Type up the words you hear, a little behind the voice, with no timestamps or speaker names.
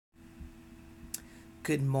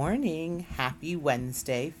Good morning. Happy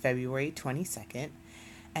Wednesday, February 22nd,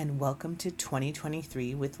 and welcome to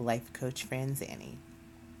 2023 with Life Coach Fran Zanny.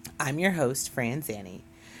 I'm your host, Fran Zanny,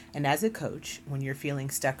 and as a coach, when you're feeling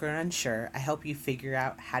stuck or unsure, I help you figure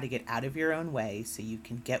out how to get out of your own way so you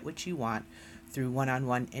can get what you want through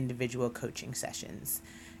one-on-one individual coaching sessions.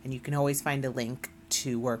 And you can always find a link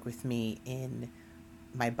to work with me in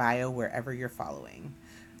my bio wherever you're following.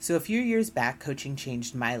 So a few years back, coaching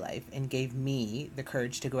changed my life and gave me the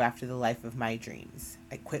courage to go after the life of my dreams.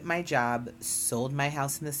 I quit my job, sold my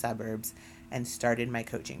house in the suburbs, and started my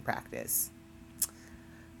coaching practice.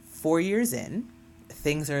 4 years in,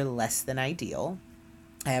 things are less than ideal.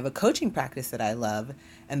 I have a coaching practice that I love,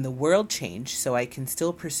 and the world changed so I can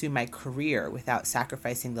still pursue my career without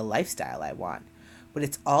sacrificing the lifestyle I want. But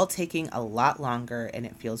it's all taking a lot longer, and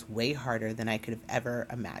it feels way harder than I could have ever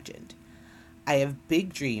imagined. I have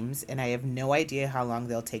big dreams, and I have no idea how long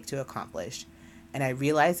they'll take to accomplish. And I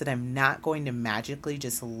realize that I'm not going to magically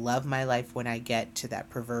just love my life when I get to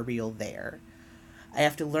that proverbial there. I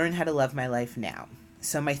have to learn how to love my life now.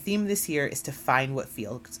 So my theme this year is to find what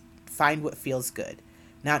feels good.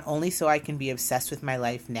 Not only so I can be obsessed with my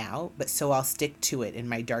life now, but so I'll stick to it in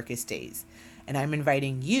my darkest days. And I'm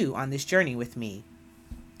inviting you on this journey with me.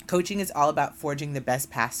 Coaching is all about forging the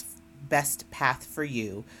best path for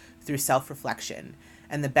you through self-reflection.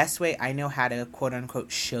 And the best way I know how to quote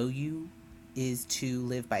unquote show you is to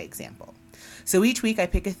live by example. So each week I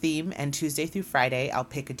pick a theme, and Tuesday through Friday I'll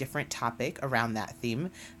pick a different topic around that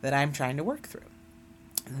theme that I'm trying to work through.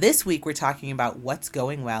 This week we're talking about what's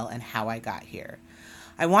going well and how I got here.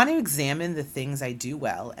 I want to examine the things I do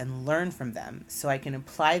well and learn from them so I can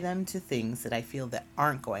apply them to things that I feel that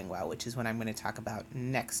aren't going well, which is what I'm going to talk about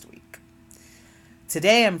next week.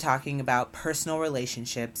 Today I'm talking about personal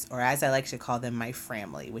relationships, or as I like to call them, my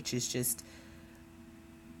family, which is just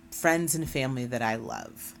friends and family that I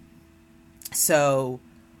love. So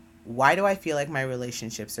why do I feel like my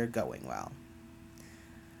relationships are going well?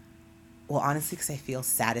 Well, honestly, because I feel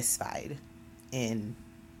satisfied in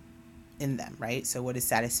them, right? So what does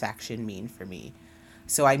satisfaction mean for me?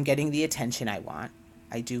 So I'm getting the attention I want.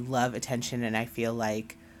 I do love attention, and I feel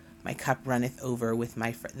like my cup runneth over with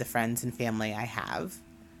the friends and family I have.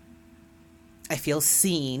 I feel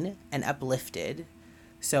seen and uplifted,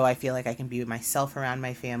 so I feel like I can be myself around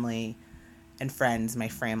my family and friends, my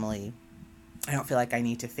family. I don't feel like I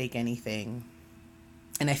need to fake anything,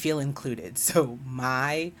 and I feel included. So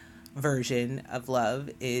my version of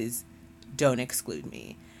love is don't exclude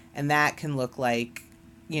me, and that can look like,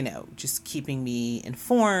 just keeping me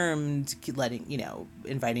informed,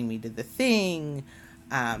 inviting me to the thing,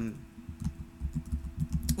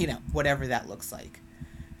 whatever that looks like.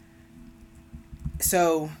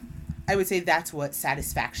 So I would say that's what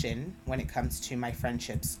satisfaction when it comes to my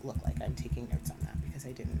friendships look like. I'm taking notes on that because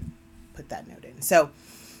I didn't put that note in. So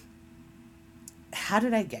how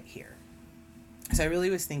did I get here? So I really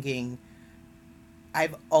was thinking,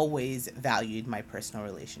 I've always valued my personal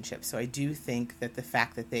relationships. So I do think that the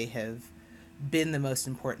fact that they have been the most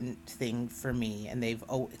important thing for me, and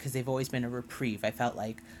because they've always been a reprieve. I felt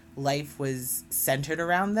like life was centered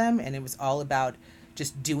around them, and it was all about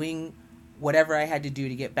just doing whatever I had to do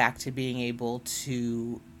to get back to being able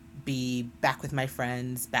to be back with my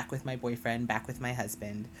friends, back with my boyfriend, back with my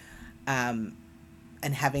husband, and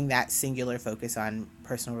having that singular focus on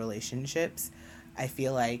personal relationships, I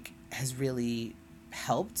feel like has really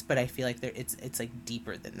helped. But I feel like it's like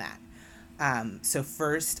deeper than that. So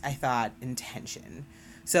first I thought intention.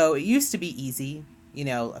 So it used to be easy,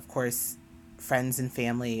 of course, friends and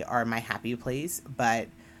family are my happy place, but,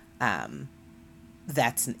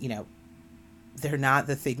 that's, they're not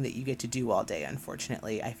the thing that you get to do all day.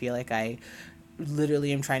 Unfortunately, I feel like I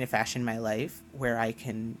literally am trying to fashion my life where I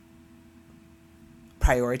can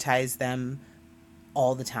prioritize them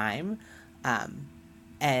all the time.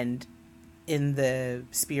 And in the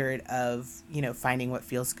spirit of, finding what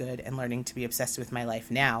feels good and learning to be obsessed with my life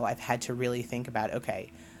now, I've had to really think about,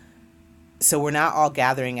 okay, so we're not all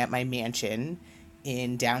gathering at my mansion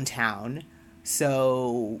in downtown.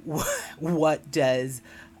 So what does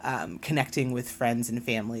connecting with friends and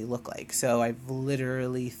family look like? So I've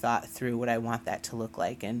literally thought through what I want that to look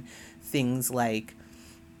like, and things like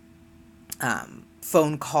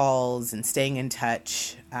phone calls and staying in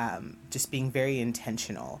touch, just being very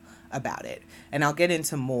intentional about it. And I'll get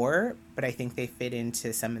into more, but I think they fit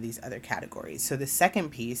into some of these other categories. So the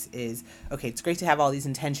second piece is, okay, it's great to have all these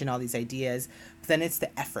intention, all these ideas, but then it's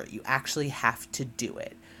the effort. You actually have to do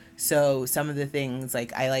it. So some of the things,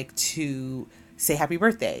 like I like to say happy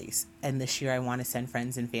birthdays, and this year I want to send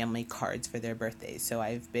friends and family cards for their birthdays. So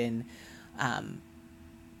I've been,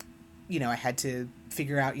 I had to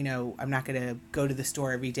figure out, I'm not going to go to the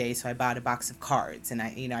store every day. So I bought a box of cards, and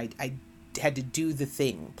I had to do the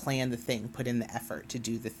thing, plan the thing, put in the effort to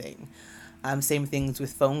do the thing. Same things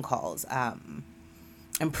with phone calls. I'm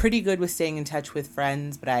pretty good with staying in touch with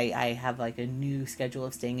friends, but I have like a new schedule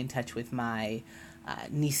of staying in touch with my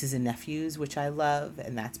nieces and nephews, which I love,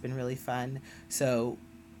 and that's been really fun. So,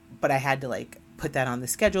 but I had to like put that on the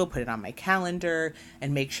schedule, put it on my calendar,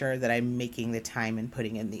 and make sure that I'm making the time and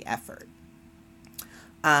putting in the effort.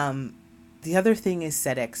 The other thing is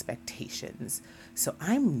set expectations. So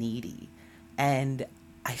I'm needy, and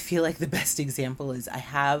I feel like the best example is I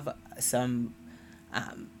have some,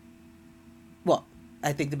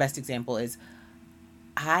 I think the best example is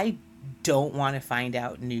I don't want to find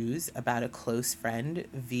out news about a close friend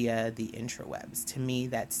via the intraWebs. To me,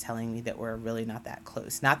 that's telling me that we're really not that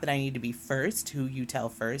close. Not that I need to be first. Who you tell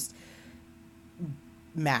first,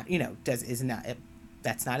 that's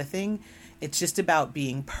not a thing. It's just about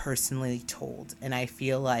being personally told. And I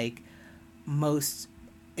feel like most,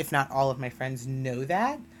 if not all of my friends know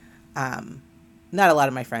that. Not a lot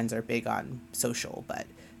of my friends are big on social, but,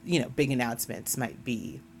 big announcements might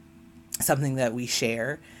be something that we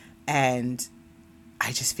share. And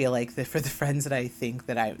I just feel like for the friends that I think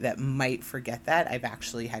that might forget that, I've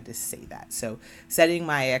actually had to say that. So setting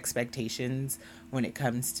my expectations when it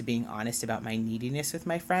comes to being honest about my neediness with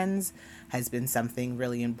my friends has been something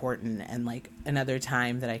really important. And like another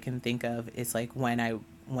time that I can think of is like when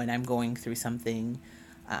I'm going through something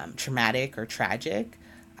traumatic or tragic,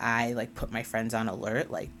 I like put my friends on alert.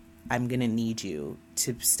 Like, I'm going to need you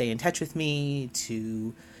to stay in touch with me,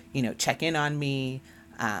 to, check in on me.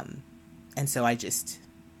 And so I just,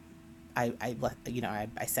 I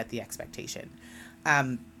set the expectation.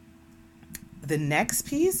 The next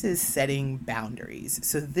piece is setting boundaries.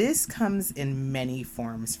 So this comes in many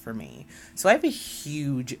forms for me. So I have a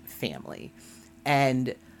huge family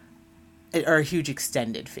or a huge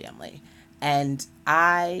extended family. And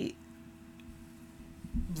I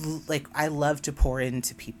love to pour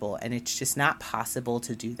into people, and it's just not possible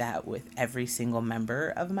to do that with every single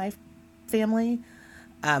member of my family.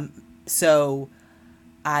 So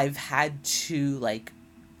I've had to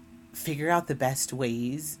figure out the best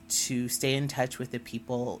ways to stay in touch with the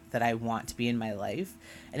people that I want to be in my life.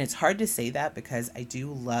 And it's hard to say that because I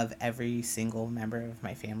do love every single member of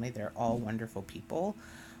my family. They're all wonderful people,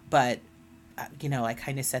 but I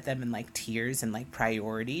kind of set them in tiers and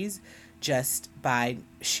priorities just by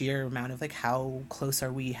sheer amount of how close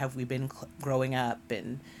have we been growing up,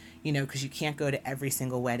 and because you can't go to every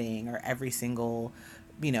single wedding or every single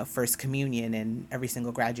first communion and every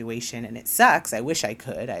single graduation, and it sucks. I wish I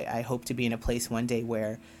could. I hope to be in a place one day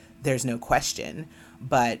where there's no question,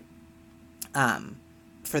 but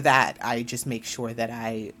for that I just make sure that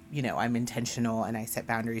I'm intentional, and I set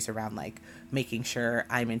boundaries around making sure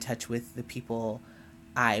I'm in touch with the people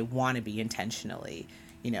I want to be intentionally,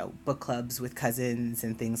 book clubs with cousins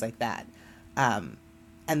and things like that. And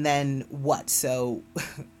then what? So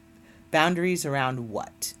boundaries around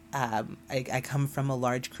what? I come from a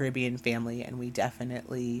large Caribbean family, and we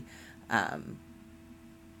definitely have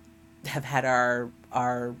had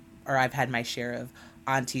I've had my share of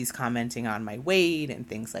aunties commenting on my weight and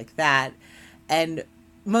things like that. And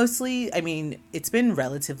mostly, I've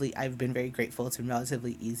been very grateful. It's been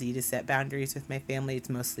relatively easy to set boundaries with my family. It's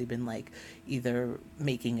mostly been either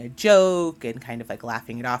making a joke and kind of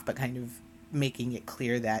laughing it off, but kind of making it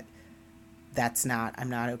clear that I'm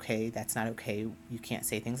not okay. That's not okay. You can't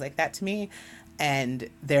say things like that to me. And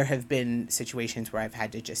there have been situations where I've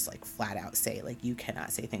had to just flat out say, you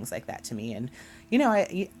cannot say things like that to me. And,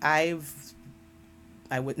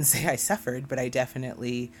 I wouldn't say I suffered, but I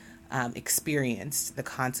definitely experienced the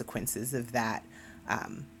consequences of that,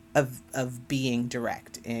 of being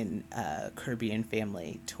direct in a Caribbean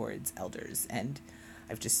family towards elders. And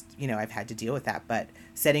I've just, I've had to deal with that. But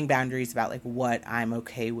setting boundaries about what I'm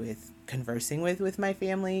okay with conversing with my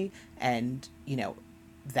family and,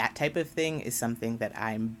 that type of thing is something that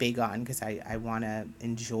I'm big on, because I want to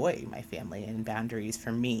enjoy my family, and boundaries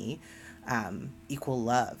for me equal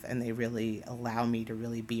love, and they really allow me to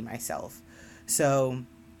really be myself. So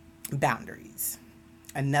boundaries.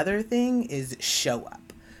 Another thing is show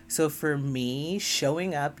up. So for me,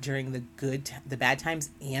 showing up during the bad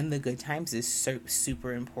times and the good times is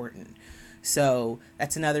super important. So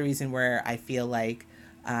that's another reason where I feel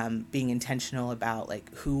being intentional about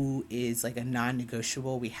who is a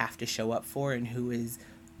non-negotiable we have to show up for, and who is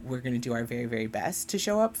we're going to do our very, very best to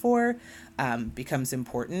show up for, becomes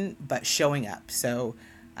important. But showing up. So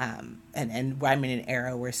and I'm in an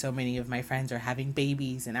era where so many of my friends are having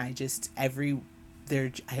babies, and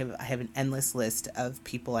I have an endless list of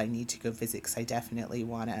people I need to go visit because I definitely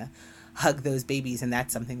want to hug those babies, and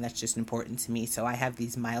that's something that's just important to me. So I have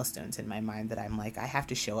these milestones in my mind that I'm like, I have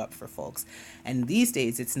to show up for folks. And these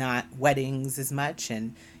days it's not weddings as much,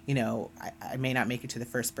 and I may not make it to the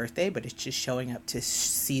first birthday, but it's just showing up to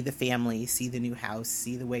see the family, see the new house,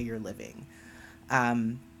 see the way you're living.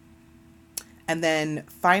 And then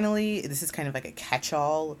finally, this is kind of like a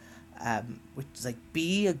catch-all, which is like,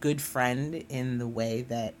 be a good friend in the way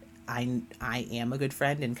that I am a good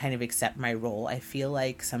friend, and kind of accept my role. I feel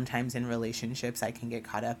like sometimes in relationships I can get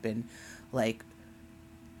caught up in like,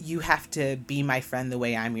 you have to be my friend the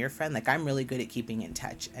way I'm your friend. Like, I'm really good at keeping in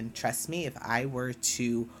touch, and trust me, if I were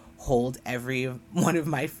to hold every one of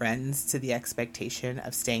my friends to the expectation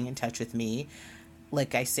of staying in touch with me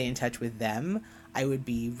like I stay in touch with them, I would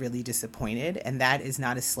be really disappointed. And that is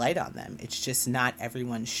not a slight on them. It's just not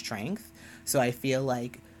everyone's strength. So I feel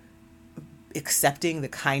like accepting the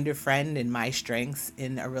kind of friend and my strengths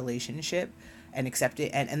in a relationship, and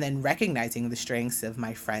accepting and then recognizing the strengths of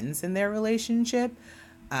my friends in their relationship,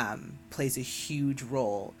 plays a huge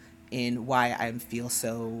role in why I feel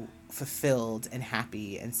so fulfilled and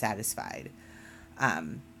happy and satisfied.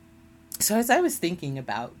 So as I was thinking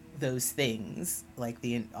about those things, like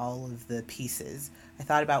all of the pieces, I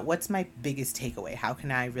thought about, what's my biggest takeaway? How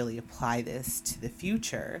can I really apply this to the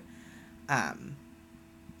future? And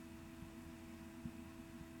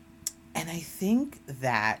I think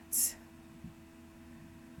that,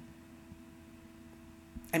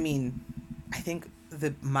 I think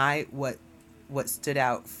what stood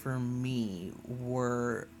out for me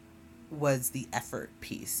was the effort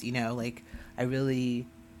piece. Like,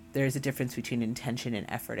 there's a difference between intention and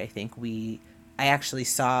effort. I think I actually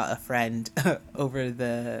saw a friend over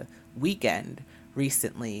the weekend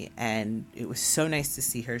recently, and it was so nice to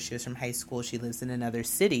see her. She was from high school. She lives in another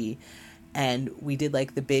city, and we did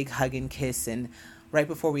like the big hug and kiss. And right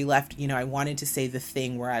before we left, I wanted to say the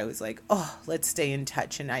thing where I was like, oh, let's stay in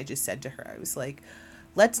touch. And I just said to her, I was like,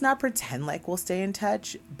 let's not pretend like we'll stay in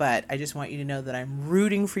touch, but I just want you to know that I'm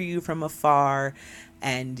rooting for you from afar.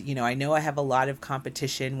 And, I know I have a lot of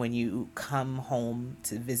competition when you come home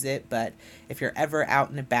to visit, but if you're ever out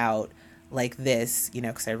and about like this,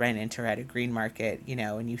 because I ran into her at a green market,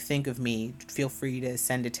 and you think of me, feel free to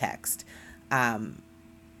send a text.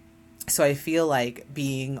 So I feel like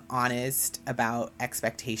being honest about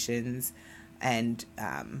expectations and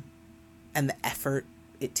the effort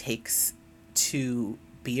it takes to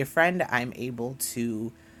be a friend, I'm able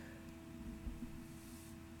to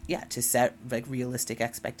set like realistic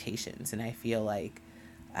expectations. And I feel like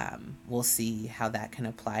we'll see how that can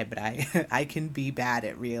apply, but I can be bad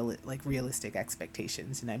at realistic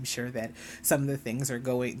expectations, and I'm sure that some of the things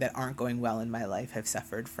that aren't going well in my life have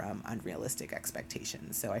suffered from unrealistic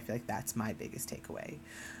expectations. So I feel like that's my biggest takeaway.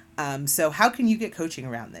 So how can you get coaching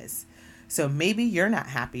around this? So maybe you're not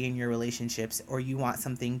happy in your relationships, or you want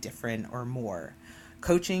something different or more.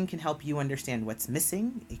 Coaching can help you understand what's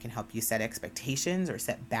missing. It can help you set expectations or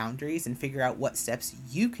set boundaries and figure out what steps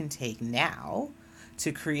you can take now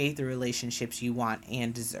to create the relationships you want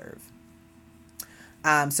and deserve.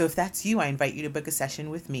 So if that's you, I invite you to book a session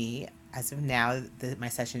with me. As of now, my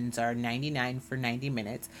sessions are $99 for 90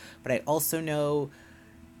 minutes, but I also know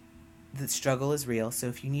the struggle is real. So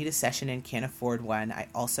if you need a session and can't afford one, I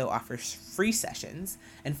also offer free sessions.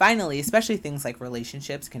 And finally, especially things like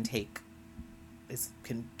relationships can take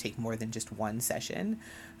more than just one session.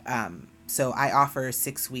 So I offer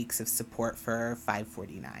 6 weeks of support for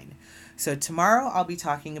 $549. So tomorrow I'll be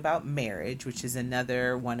talking about marriage, which is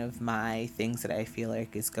another one of my things that I feel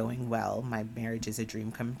like is going well. My marriage is a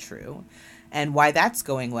dream come true, and why that's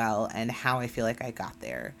going well and how I feel like I got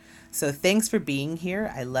there. So thanks for being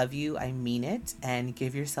here. I love you. I mean it. And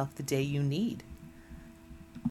give yourself the day you need.